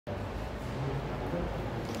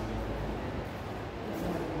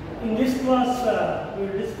In this class, we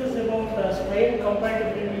will discuss about strain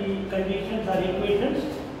compatibility conditions or equations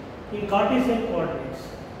in Cartesian coordinates.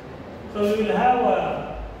 So we will have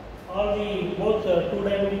all the both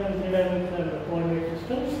 2-dimensional, 3-dimensional coordinate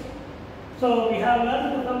systems. So we have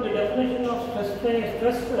learned from the definition of strain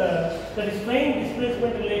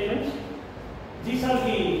displacement relations. These are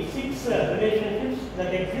the 6 relationships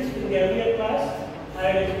that exist in the earlier class. I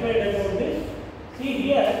had explained about this. See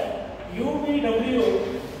here, U, V,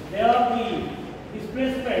 W, they are the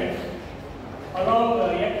displacements along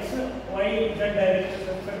x, y, z directions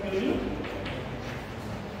respectively.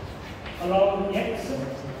 Along x,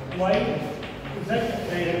 y, z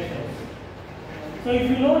directions. So if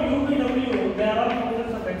you know U, V, W, they are all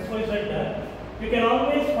functions of x, y, z. You can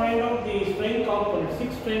always find out the strain components,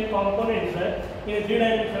 6 strain components in a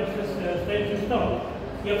 3-dimensional strain system.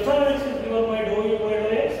 Epsilon x is given by dou u by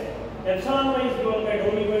dou x, epsilon y is given by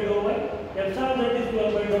dou u by dou y, epsilon z is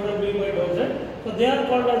given by dou w by dou z. So they are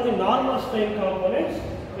called as the normal strain components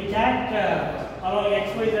which act along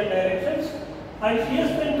x, y, z directions. And shear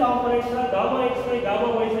strain components are gamma xy, gamma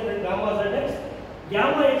yz and gamma zx.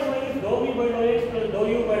 Gamma xy is dou v by dou x plus dou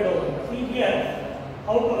u by dou y. See here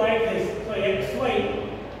how to write this. So xy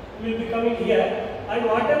will be coming here, and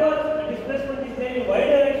whatever displacement is there in y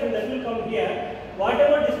direction, that will come here.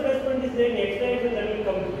 Whatever displacement is there in x direction, that will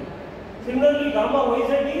come here. Similarly, gamma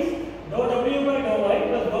yz is dou w by dou y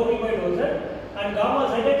plus dou v by dou z, and gamma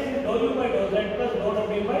zx is dou u by dou z plus dou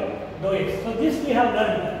w by dou x. So this we have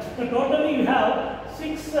done. So totally we have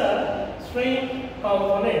 6 strain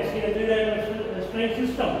components in a 3-dimensional strain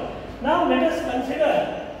system. Now let us consider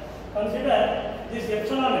this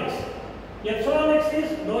epsilon x. Epsilon x is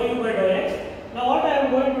dou u by dou x. Now what I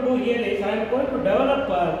am going to do here is I am going to develop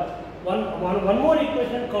one more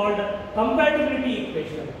equation called compatibility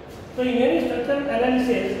equation. So in any structural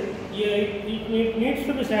analysis, it needs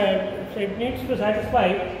to satisfy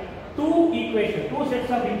two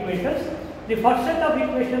sets of equations. The first set of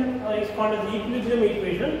equation is called as the equilibrium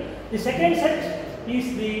equation. The second set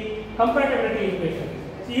is the compatibility equation.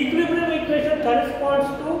 The equilibrium equation corresponds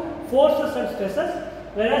to forces and stresses,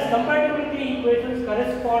 whereas compatibility equations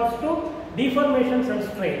corresponds to deformations and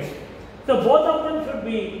strains. So both of them should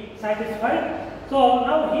be satisfied. So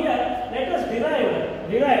now here let us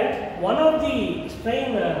derive one of the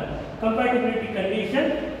strain compatibility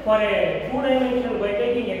condition for a 2-dimensional by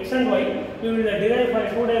taking x and y. We will derive for a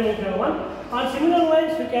 2-dimensional one. On similar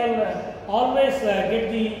lines, we can always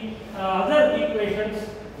get the other equations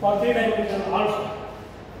for 3-dimensional also.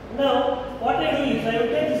 Now what I do is I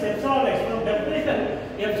will take this epsilon x from definition.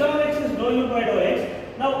 Epsilon x is dou u by dou x.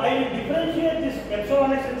 Now I will differentiate this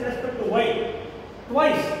epsilon x with respect to y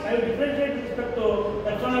twice. I will differentiate with respect to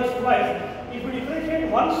epsilon x twice. If you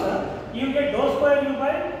differentiate once, you will get dou square u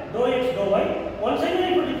by dou x dou y. Once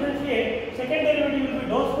again, if you differentiate, second derivative will be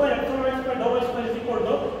dou square epsilon x by dou y square is equal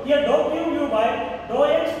to here dou cube u by dou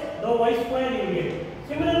x dou y square you will get.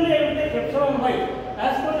 Similarly, I will take epsilon y.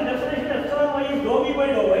 As per the definition, epsilon y is dou v by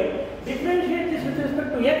dou y. Differentiate this with respect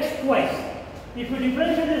to x twice. If you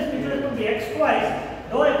differentiate this with respect to x twice,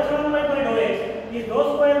 dou epsilon y by dou x is dou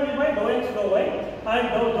square v by dou x dou y,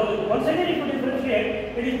 and once again if you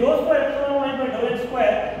differentiate, it is dou square epsilon y by dou x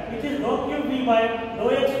square, which is dou cube v by dou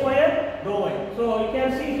x square dou y. So you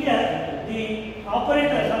can see here the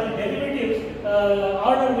operators or the derivatives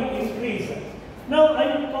order will increase. Now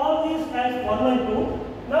I will call these as 1 and 2.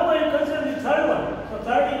 Now I will consider the third one. So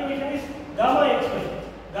third equation is gamma xy.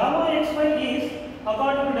 Gamma xy is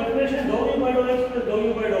according to definition dou v by dou x plus dou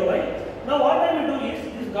u by dou y. Now what I will do is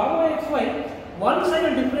this gamma xy, once I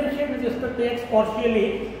will differentiate with respect to x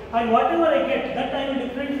partially, and whatever I get, that I will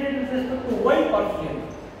differentiate with respect to y partially.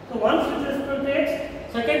 So once with respect to x,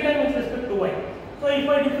 second time with respect to y. So if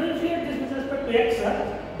I differentiate this with respect to x,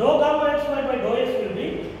 dou gamma xy by dou x will be,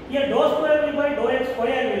 here dou square v by dou x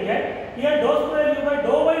square will get, here dou square v by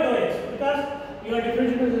dou y dou x, because you are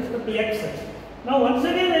differentiating with respect to x. Now once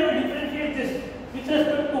again I will differentiate this with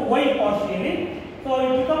respect to y partially. So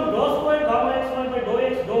it becomes dou square gamma xy by dou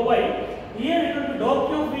x dou y. Here it will be dou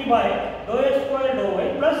cube v by dou x square dou y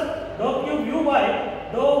plus dou cube u by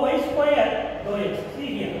dou y square dou x.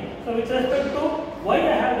 See here. So with respect to y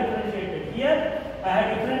I have differentiated. Here I have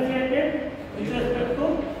differentiated with respect to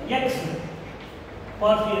x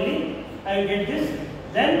partially. I will get this.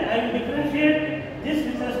 Then I will differentiate this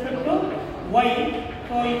with respect to y.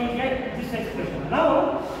 So you will get this expression.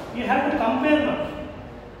 Now you have to compare now.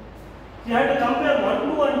 You have to compare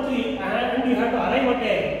 1, 2 and 3 and you have to arrive at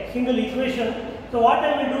a single equation. So what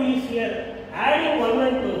I will do is here adding 1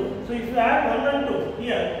 and 2. So if you add 1 and 2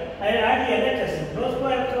 here, I add the LHS. Dou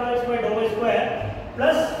square epsilon x by dou y square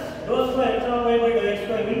plus dou square epsilon y by dou x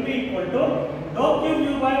square will be equal to dou cube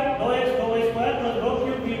u by dou x dou y square plus dou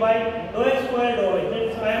cube v by dou x square dou y. That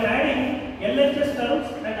is, I am adding LHS terms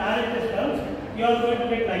and RHS terms. You are going to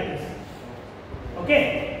get like this. Okay.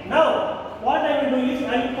 Now, what I will do is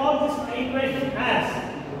I will call this equation as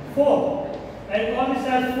 4. I will call this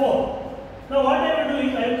as 4. Now, what I will do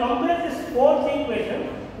is I will compare this fourth equation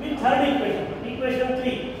with third equation, equation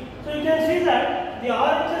 3. So, you can see that the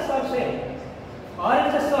RHS are same.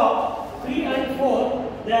 RHS of 3 and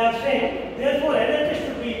 4, they are same. Therefore, LHS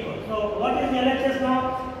should be equal. So, what is the LHS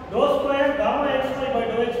now? Dou square gamma xy by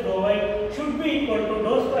dou x dou y should be equal to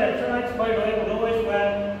dou square epsilon x by dou x dou y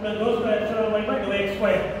square plus dou square epsilon y by dou x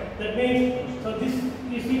square. That means, so this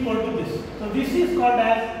is equal to this. So, this is called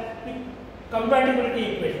as the compatibility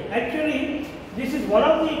equation. Actually, this is one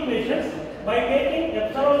of the equations by taking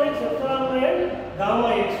epsilon x, epsilon y and gamma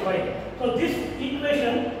xy. So, this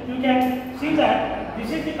equation you can see that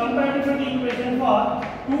this is the compatibility equation for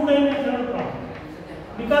two-dimensional problem.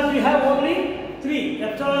 Because we have only 3,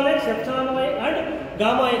 epsilon x, epsilon y and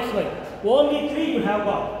gamma xy. Only 3 you have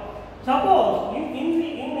got. Suppose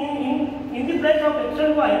in the place of x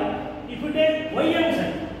and y, if you take y and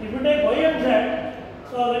z,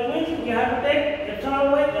 so that means you have to take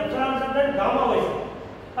epsilon y, epsilon z and gamma y.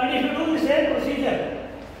 And if you do the same procedure,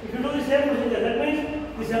 that means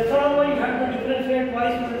this epsilon y you have to differentiate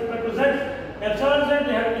twice with respect to z, epsilon z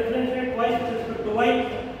you have to differentiate twice with respect to y,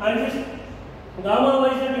 and this gamma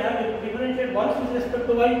y z you have to differentiate once with respect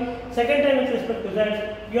to y, second time with respect to z.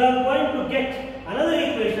 You are going to get another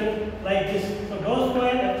equation like this. So dou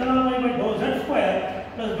square epsilon y by dou z square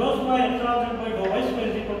plus dou square epsilon z by dou y square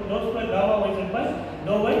is equal to dou square gamma y z by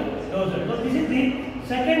dou y dou z. So this is the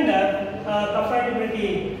second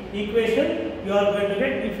compatibility equation you are going to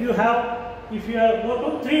get if you go to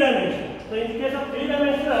 3 dimensional. So in the case of 3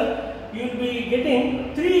 dimensional, you will be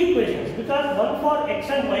getting 3 equations, because one for x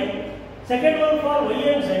and y, second one for y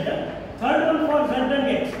and z, third one for z and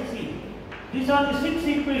x. See, these are the 6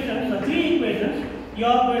 equations, the 3 equations you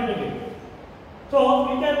are going to get.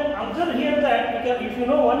 So you can observe here that if you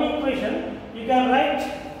know one equation, you can write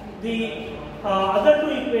the other 2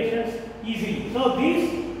 equations easily. So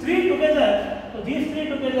these three together,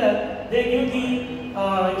 they give the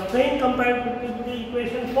strain compatibility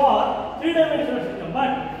equation for 3-dimensional system.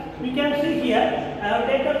 But we can see here, I have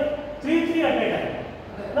taken 3 at a time.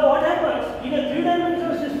 Now what happens in a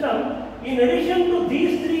 3-dimensional system? In addition to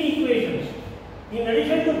these 3 equations,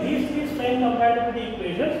 strain compatibility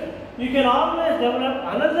equations, you can always develop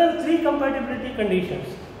another 3 compatibility conditions.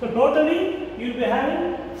 So totally you will be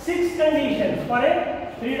having 6 conditions for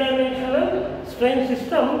a 3-dimensional strain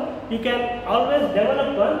system. You can always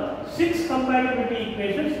develop 6 compatibility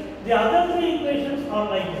equations. The other 3 equations are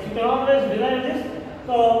like this. You can always derive this.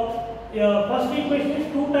 So your first equation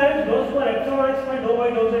is 2 times dou square epsilon x by dou y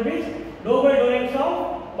dou z is dou by dou x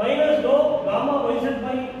of minus dou gamma yz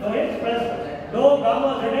by dou x plus dou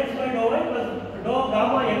gamma zx by dou y plus dou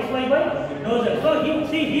gamma xy by dou z. So you can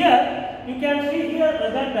see here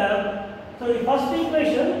that so the first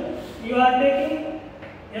equation you are taking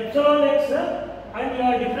epsilon x and you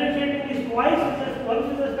are differentiating this twice, once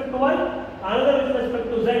with respect to y, another with respect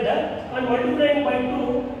to z, and multiplying by 2,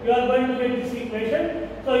 you are going to get this equation.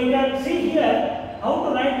 So you can see here how to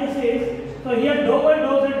write this is, so here dou y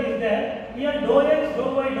dou z is there, here dou x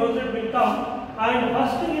dou y dou z will come, and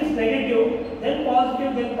first is negative, then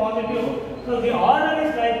positive. So the order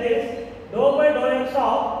is like this: dou by dou x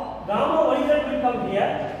of gamma yz will come here,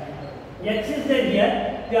 x is there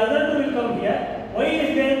here, the other 2 will come here. Y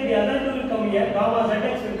is there, the other 2 will come here, gamma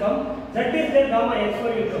zx will come, z is there, gamma xy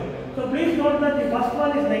will come. So please note that the first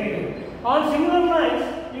one is negative. On similar lines,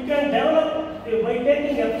 you can develop by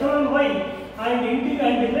taking epsilon y and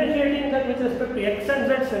differentiating that with respect to x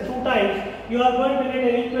and z 2 times, you are going to get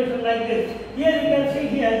an equation like this. Here you can see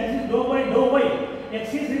here, this is dou by dou y,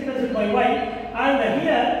 x is represented by y, and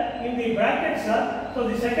here in the brackets, so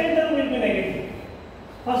the second term will be negative.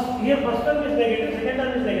 First term is negative, second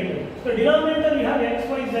term is negative. So denominator we have x,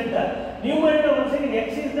 y, z. Numerator once again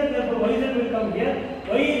x is there, therefore y, z will come here.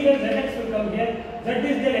 Y is there, zx will come here. Z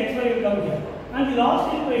is there, x, y will come here. And the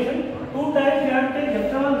last equation, 2 times you have to take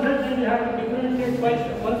epsilon z, then you have to differentiate twice,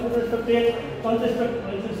 once with respect to x, once with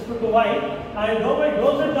respect to y. And dou by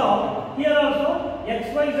dou z down. Here also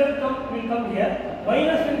x, y, z will come here.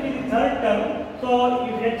 Minus will be the third term. So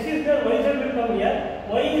if x is there, y, z will come here.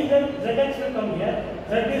 Y is there, zx will come here.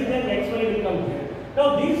 Z is there, xy will come here.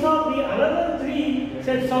 Now these are the another 3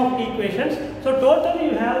 sets of equations. So totally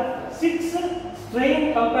you have 6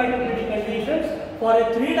 strain compatibility conditions for a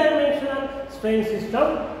 3-dimensional strain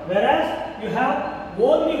system, whereas you have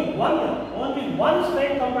only one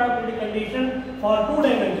strain compatibility condition for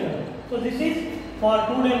 2-dimensional. So this is for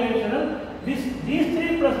 2-dimensional. These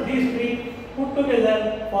 3 plus these 3 put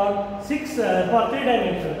together for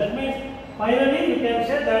 3-dimensional. That means finally you can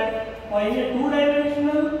say that for in a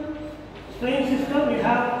 2-dimensional strain system we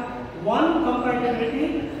have one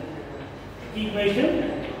compatibility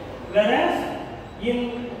equation, whereas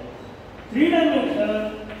in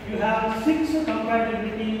 3-dimensional you have 6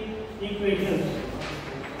 compatibility equations.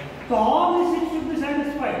 So all these 6 should be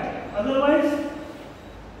satisfied. Otherwise,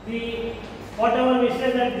 whatever we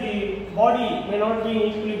say that the body may not be in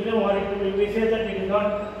equilibrium, or we say that it is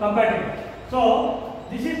not compatible. So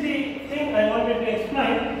this is the thing I wanted to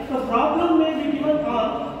explain. So problem may be given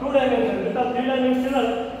on 2-dimensional, because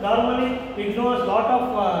 3-dimensional normally ignores lot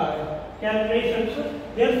of calculations.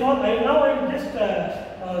 Therefore, I will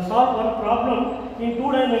just solve one problem in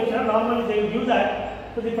 2-dimensional. Normally they will give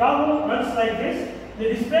that. So the problem runs like this.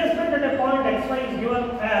 The displacement at a point xy is given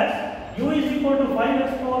as u is equal to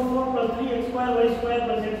 5x power 4 plus 3x square y square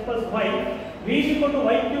plus x plus y. V is equal to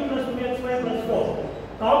y cube plus 2x square plus 4.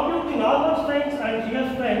 Compute the normal strains and shear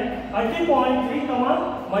strain at the point 3,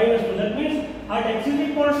 minus 2. That means at x is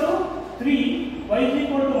equal to 3, y is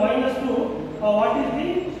equal to minus 2.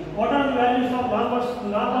 What are the values of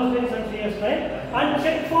normal strains and shear strain? And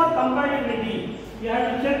check for compatibility. You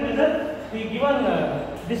have to check whether the given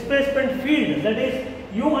displacement field, that is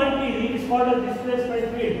u and v, is called as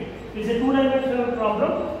displacement field. It is a 2-dimensional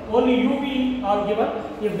problem. Only u, v are given.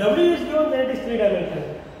 If w is given, then it is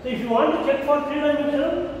 3-dimensional. So if you want to check for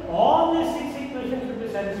 3-dimensional, all these 6 equations should be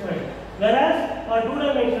satisfied. Whereas for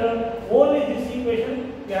 2-dimensional, only this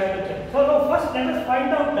equation you have to check. So now first let us find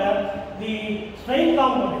out the strain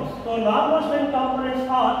components. So normal strain components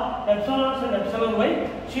are epsilon and epsilon y.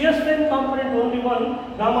 Shear strain component only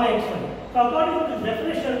one, gamma xy. So according to this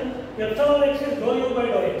definition, epsilon x is dou u by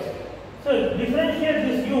dou x. So differentiate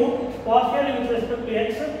this u partially with respect to x,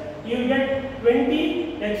 you will get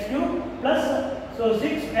 20 x cube plus 6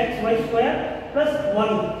 xy square plus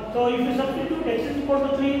 1. So if you substitute x is equal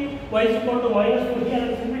to 3, y is equal to minus 2 here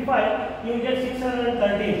and simplify, you will get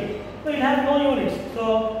 613. So it has no units.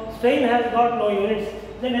 So strain has got no units.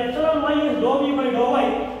 Then epsilon y is dou v by dou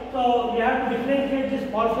y. So you have to differentiate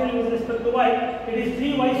this partially with respect to y. It is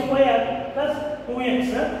 3y square plus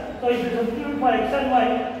 2x. So if you substitute for x and y,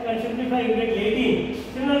 you can simplify, you get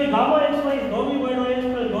 18. Similarly, gamma xy is dou v by dou x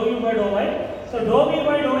plus dou u by dou y. So dou v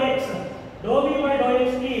by dou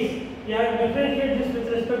x is, you have to differentiate this with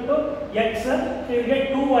respect to x. So you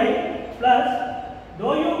get 2y plus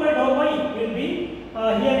dou u by dou y will be,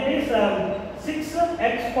 here it is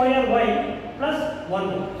 6x square y plus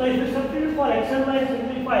 1. So if you substitute for x and y,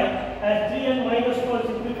 simplify as 3 and minus 4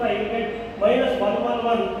 simplify, you get minus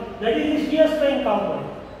 111. That is the shear strain component.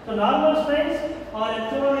 So normal strains are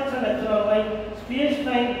epsilon x and epsilon y. Shear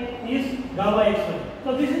strain is gamma xy.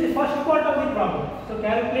 So this is the first part of the problem. So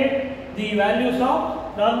calculate the values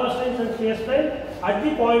of normal strains and shear strain at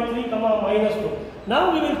the point 3, minus 2.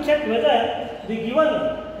 Now we will check whether the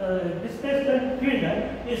given displacement field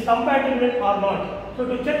is compatible or not. So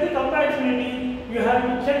to check the compatibility, you have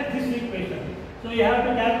to check this equation. So you have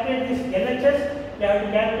to calculate this LHS, you have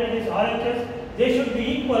to calculate this RHS. They should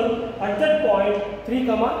be equal at that point 3,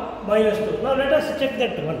 minus 2. Now let us check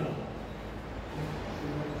that one.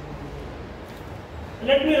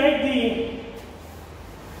 Let me write the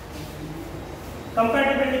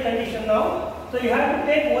compatibility condition now. So you have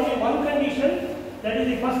to take only one condition, that is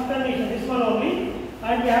the first condition, this one only,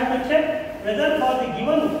 and we have to check whether for the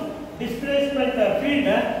given displacement field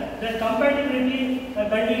the compatibility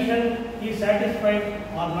condition is satisfied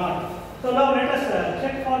or not. So now let us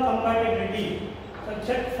check for compatibility. So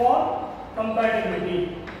check for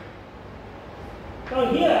compatibility.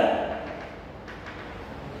 So here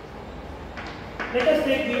let us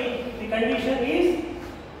take the condition is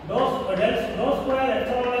dou square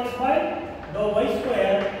epsilon x by dou y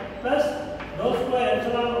square plus dou square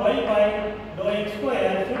epsilon y by dou x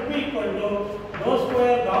square should be equal to dou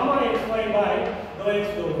square gamma xy by dou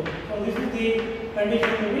x dou. So this is the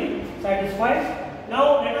condition to be satisfied.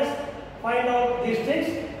 Now let us find out these things.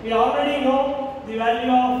 We already know the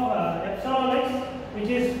value of epsilon x, which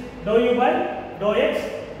is dou u by dou x.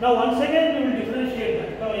 Now once again we will differentiate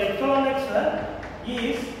that. So epsilon x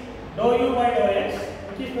is dou u by dou x,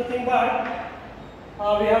 which is nothing but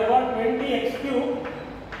we have got 20x cube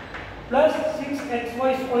plus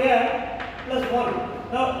 6xy square plus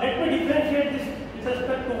 1. Now let me differentiate this with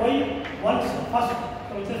respect to y once first.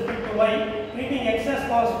 So with respect to y, treating x as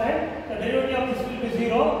constant, the derivative of this will be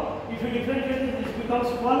 0. If you differentiate this, this becomes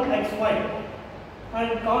 1xy.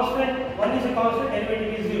 And constant, 1 is a constant,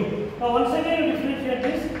 derivative is 0. Now once again you differentiate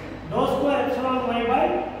this, dou square epsilon y by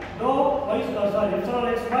dou y, epsilon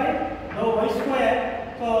x by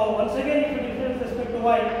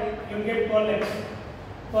y, you will get 12x.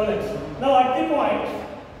 12x. Now at the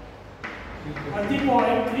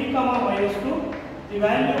point 3 comma minus 2, the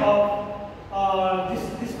value of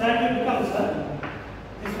this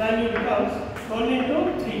value becomes 12 into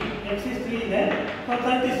 3. X is 3 there. So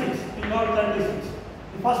 36. We got 36.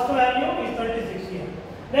 The first value is 36 here.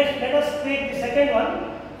 Next, let us take the second one.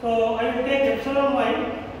 So I will take epsilon y.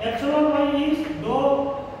 Epsilon y is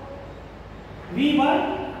dou v by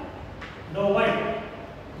dou y.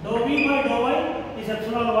 Dou v by dou y is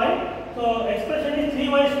epsilon y. So expression is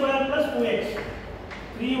 3y square plus 2x.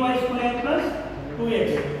 3y square plus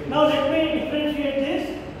 2x. Now let me differentiate this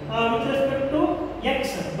with respect to x.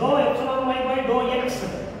 Dou epsilon y by dou x.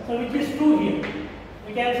 So which is 2 here.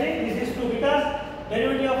 We can say this is 2 because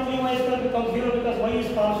derivative of 3y square becomes 0 because y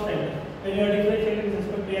is constant when you are differentiating with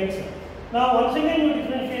respect to x. Now once again you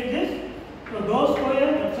differentiate this. So dou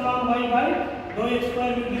square epsilon y by dou x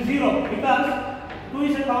square will be 0 because 2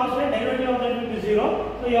 is a constant, derivative of that will be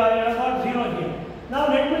 0. So you have got 0 here. Now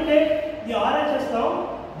let me take the RHS now.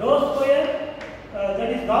 Dou square that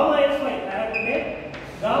is gamma xy. I have to take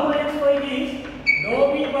gamma xy is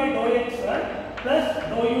dou v by dou x plus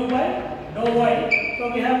dou u by dou y.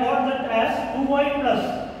 So we have got that as 2y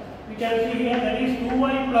plus. We can see here that is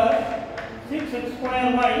 2y plus 6x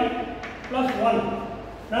square y plus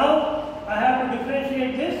 1. Now I have to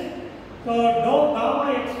differentiate this. So dou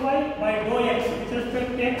gamma xy by dou x with respect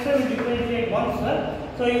to x I will differentiate once.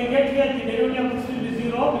 So you get here the derivative of this will be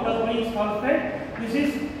 0 because y is constant. This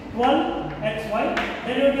is 12xy.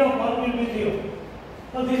 Derivative of 1 will be 0.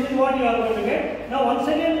 So this is what you are going to get. Now once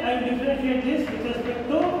again I will differentiate this with respect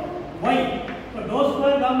to y. So dou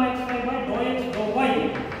square gamma xy by dou x dou y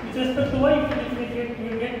with respect to y if you differentiate you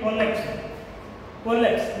will get 12x.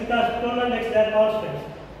 12x because 12 and x they are constants.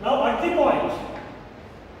 Now at the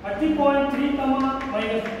point 3 comma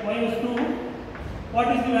minus 2, what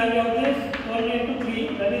is the value of this? 12 into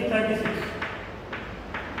 3, that is 36.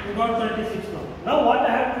 You got 36 now. Now what I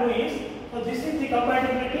have to do is, so this is the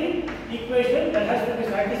compatibility equation that has to be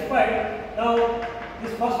satisfied. Now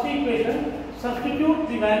this first equation, substitute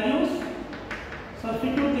the values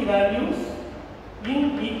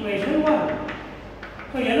in equation 1.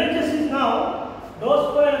 So LHS is now dou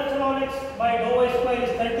square epsilon x by dou y square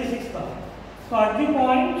is 36 now. So at the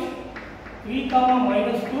point 3 comma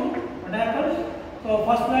minus 2, what happens? So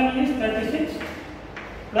first value is 36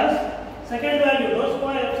 plus second value dou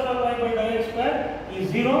square epsilon y by dou x square is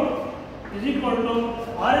 0 is equal to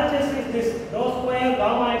RHS is this dou square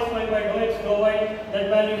gamma xy by dou x dou y, that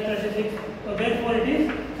value is 36. So therefore it is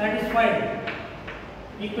satisfied.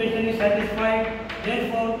 Equation is satisfied.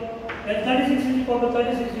 Therefore 36 is equal to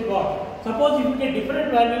 36 you got. Suppose if you get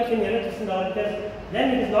different values in LHS and RHS, then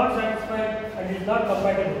it is not satisfied and it is not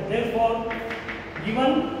compatible. Therefore,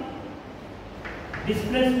 given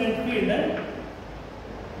displacement field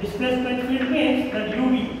means that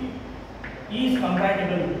UV is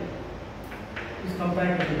compatible.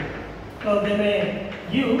 So they may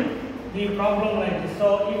give the problem like this.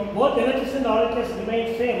 So if both LHS and RHS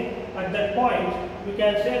remain same at that point, we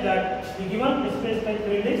can say that the given displacement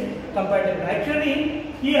field is compatible.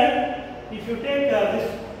 Actually, here if you take this,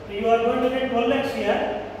 you are going to get 12x here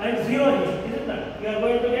and 0 here, isn't it? You are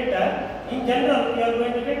going to get in general, you are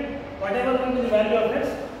going to get whatever going to the value of x,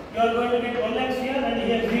 you are going to get 12x here and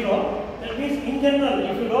here 0. That means in general,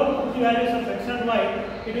 if you don't put the values of x and y,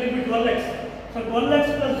 it will be 12x. So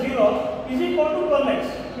 12x plus 0 is equal to 12x.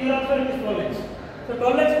 Here also it is 12x. So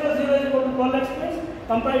 12x plus 0 is equal to 12x means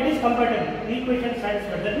it is compatible. The equation is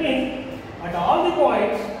satisfied. That means at all the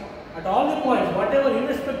points, whatever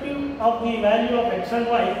irrespective of the value of x and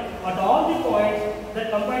y, at all the points the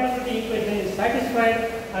compatibility equation is satisfied,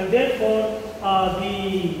 and therefore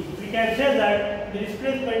we can say that the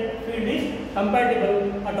displacement field is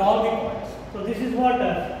compatible at all the points. So this is what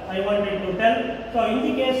I wanted to tell. So in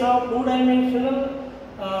the case of two-dimensional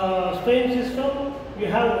strain system, we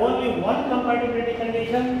have only one compatibility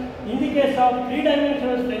condition. In the case of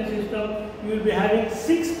three-dimensional strain system, you will be having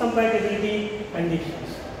 6 compatibility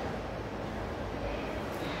conditions.